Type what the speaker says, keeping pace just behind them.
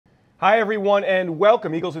Hi, everyone, and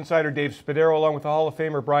welcome. Eagles insider Dave Spadaro along with the Hall of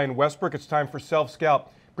Famer Brian Westbrook. It's time for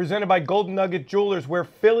Self-Scout, presented by Golden Nugget Jewelers, where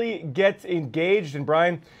Philly gets engaged. And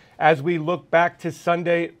Brian, as we look back to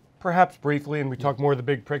Sunday, perhaps briefly, and we talk more of the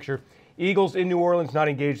big picture, Eagles in New Orleans not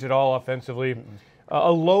engaged at all offensively.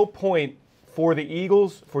 A low point for the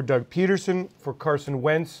Eagles, for Doug Peterson, for Carson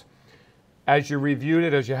Wentz. As you reviewed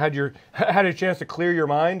it, as you had a chance to clear your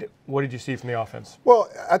mind, what did you see from the offense? Well,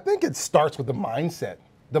 I think it starts with the mindset.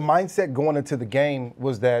 The mindset going into the game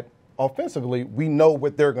was that offensively, we know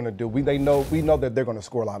what they're going to do. We know that they're going to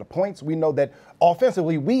score a lot of points. We know that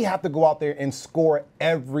offensively, we have to go out there and score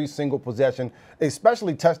every single possession,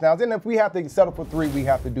 especially touchdowns. And if we have to settle for 3, we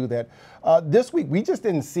have to do that. This week, we just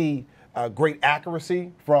didn't see great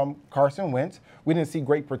accuracy from Carson Wentz. We didn't see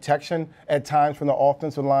great protection at times from the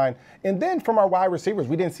offensive line. And then from our wide receivers,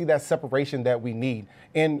 we didn't see that separation that we need.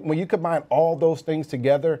 And when you combine all those things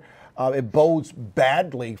together, it bodes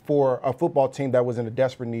badly for a football team that was in a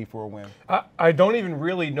desperate need for a win. I don't even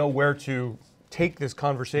really know where to take this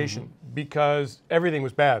conversation because everything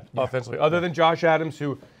was bad offensively, other than Josh Adams,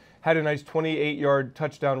 who had a nice 28-yard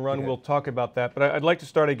touchdown run. We'll talk about that. But I'd like to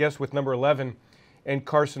start, I guess, with number 11 and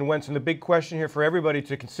Carson Wentz. And the big question here for everybody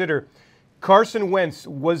to consider, Carson Wentz,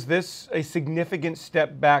 was this a significant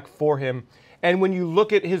step back for him? And when you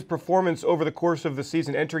look at his performance over the course of the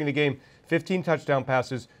season, entering the game, 15 touchdown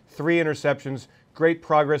passes, 3 interceptions, great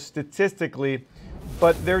progress statistically,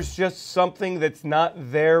 but there's just something that's not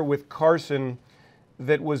there with Carson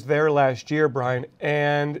that was there last year, Brian.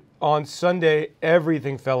 And on Sunday,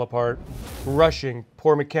 everything fell apart. Rushing,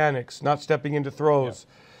 poor mechanics, not stepping into throws.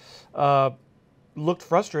 Looked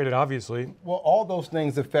frustrated, obviously. Well, all those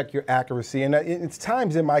things affect your accuracy. And it's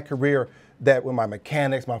times in my career that when my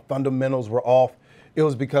mechanics, my fundamentals were off, it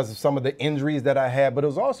was because of some of the injuries that I had, but it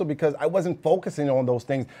was also because I wasn't focusing on those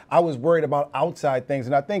things. I was worried about outside things.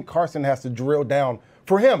 And I think Carson has to drill down,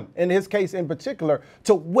 for him, in his case in particular,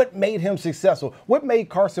 to what made him successful. What made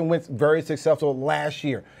Carson Wentz very successful last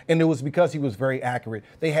year? And it was because he was very accurate.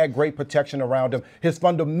 They had great protection around him. His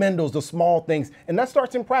fundamentals, the small things, and that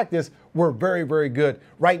starts in practice, were very, very good.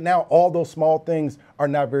 Right now, all those small things are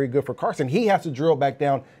not very good for Carson. He has to drill back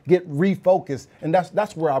down, get refocused, and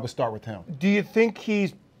that's where I would start with him. Do you think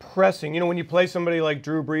he's pressing? You know, when you play somebody like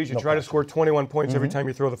Drew Brees, you try to score 21 points every time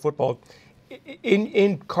you throw the football.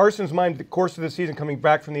 In Carson's mind, the course of the season, coming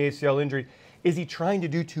back from the ACL injury, is he trying to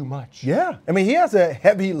do too much? Yeah. I mean, he has a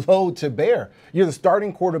heavy load to bear. You're the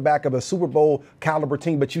starting quarterback of a Super Bowl caliber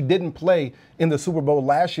team, but you didn't play in the Super Bowl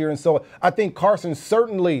last year. And so I think Carson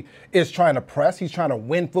certainly is trying to press. He's trying to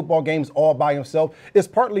win football games all by himself. It's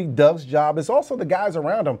partly Doug's job. It's also the guys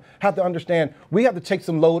around him have to understand we have to take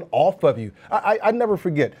some load off of you. I never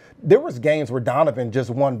forget. There was games where Donovan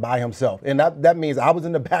just won by himself. And that means I was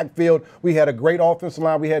in the backfield. We had a great offensive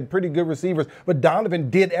line. We had pretty good receivers. But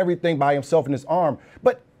Donovan did everything by himself in his arm.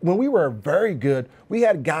 But when we were very good, we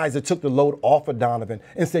had guys that took the load off of Donovan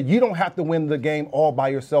and said, you don't have to win the game all by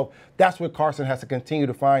yourself. That's what Carson has to continue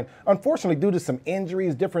to find. Unfortunately, due to some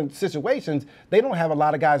injuries, different situations, they don't have a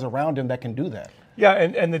lot of guys around him that can do that. Yeah,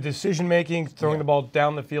 and the decision-making, throwing the ball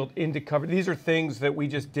down the field into cover, these are things that we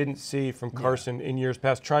just didn't see from Carson in years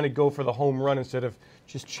past, trying to go for the home run instead of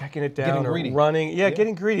just checking it down or running. Yeah,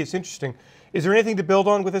 getting greedy. It's interesting. Is there anything to build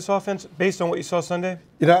on with this offense based on what you saw Sunday?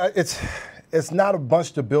 You know, it's not a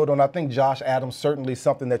bunch to build on. I think Josh Adams certainly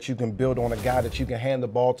something that you can build on, a guy that you can hand the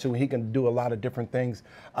ball to. He can do a lot of different things.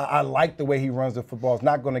 I like the way he runs the football. He's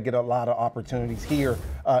not going to get a lot of opportunities here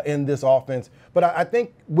in this offense. But I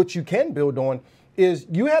think what you can build on is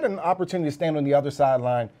you had an opportunity to stand on the other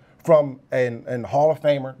sideline from an Hall of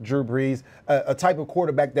Famer, Drew Brees, a type of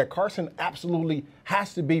quarterback that Carson absolutely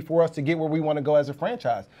has to be for us to get where we want to go as a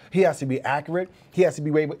franchise. He has to be accurate. He has to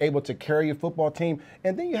be able to carry a football team,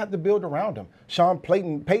 and then you have to build around him. Sean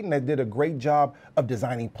Payton did a great job of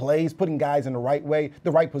designing plays, putting guys in the right way,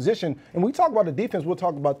 the right position. And we talk about the defense, we'll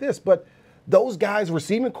talk about this, but those guys,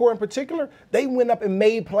 receiving core in particular, they went up and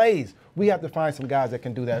made plays. We have to find some guys that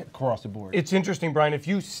can do that across the board. It's interesting, Brian, if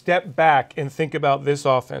you step back and think about this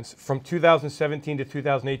offense from 2017 to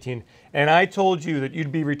 2018, and I told you that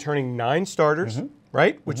you'd be returning 9 starters,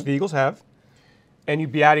 right, which the Eagles have, and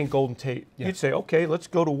you'd be adding Golden Tate. You'd say, okay, let's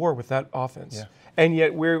go to war with that offense. And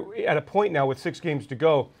yet we're at a point now with 6 games to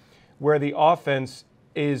go where the offense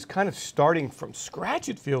is kind of starting from scratch,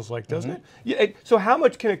 it feels like, doesn't it? Yeah, so how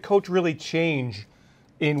much can a coach really change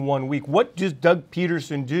in 1 week? What does Doug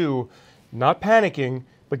Peterson do, not panicking,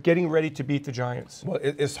 but getting ready to beat the Giants? Well,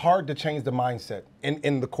 it's hard to change the mindset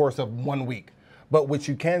in the course of 1 week. But what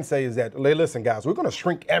you can say is that, listen, guys, we're going to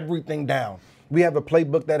shrink everything down. We have a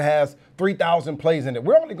playbook that has 3,000 plays in it.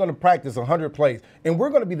 We're only going to practice 100 plays, and we're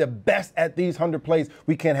going to be the best at these 100 plays.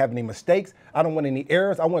 We can't have any mistakes. I don't want any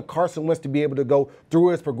errors. I want Carson Wentz to be able to go through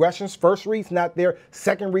his progressions. First read's not there.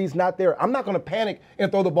 Second read's not there. I'm not going to panic and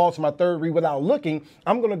throw the ball to my third read without looking.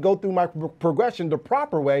 I'm going to go through my progression the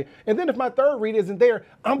proper way, and then if my third read isn't there,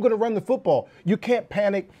 I'm going to run the football. You can't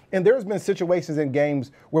panic, and there's been situations in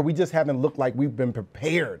games where we just haven't looked like we've been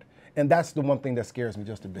prepared. And that's the one thing that scares me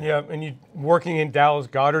just a bit. Yeah, and working in Dallas,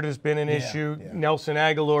 Goddard has been an issue. Yeah. Nelson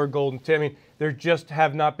Aguilar, Golden Tate. I mean, there just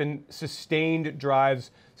have not been sustained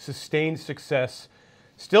drives, sustained success.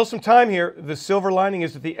 Still some time here. The silver lining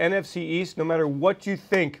is that the NFC East, no matter what you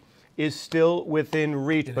think, is still within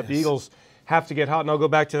reach. But the Eagles have to get hot. And I'll go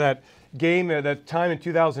back to that game, that time in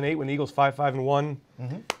 2008 when the Eagles 5-5-1.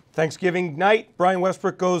 Thanksgiving night, Brian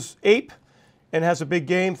Westbrook goes ape and has a big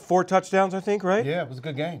game, 4 touchdowns, I think, right? Yeah, it was a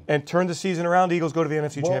good game. And turned the season around. The Eagles go to the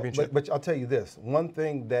NFC Championship. But I'll tell you this. One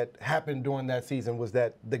thing that happened during that season was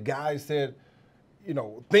that the guys said, you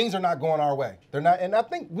know, things are not going our way. They're not, and I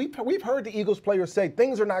think we've heard the Eagles players say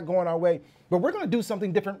things are not going our way, but we're going to do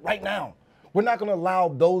something different right now. We're not going to allow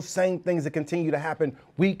those same things to continue to happen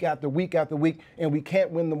week after week after week, and we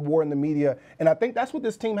can't win the war in the media. And I think that's what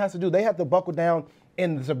this team has to do. They have to buckle down,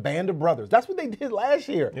 and there's a band of brothers. That's what they did last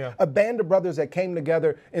year. Yeah. A band of brothers that came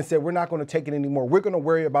together and said, we're not going to take it anymore. We're going to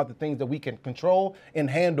worry about the things that we can control and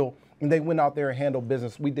handle, and they went out there and handled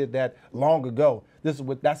business. We did that long ago.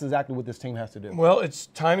 That's exactly what this team has to do. Well,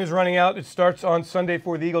 time is running out. It starts on Sunday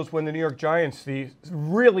for the Eagles when the New York Giants, the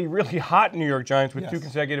really, really hot New York Giants with 2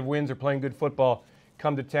 consecutive wins, are playing good football,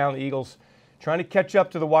 come to town. The Eagles trying to catch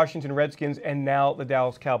up to the Washington Redskins and now the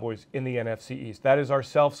Dallas Cowboys in the NFC East. That is our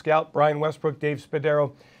self-scout, Brian Westbrook, Dave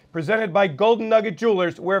Spadaro, presented by Golden Nugget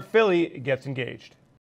Jewelers, where Philly gets engaged.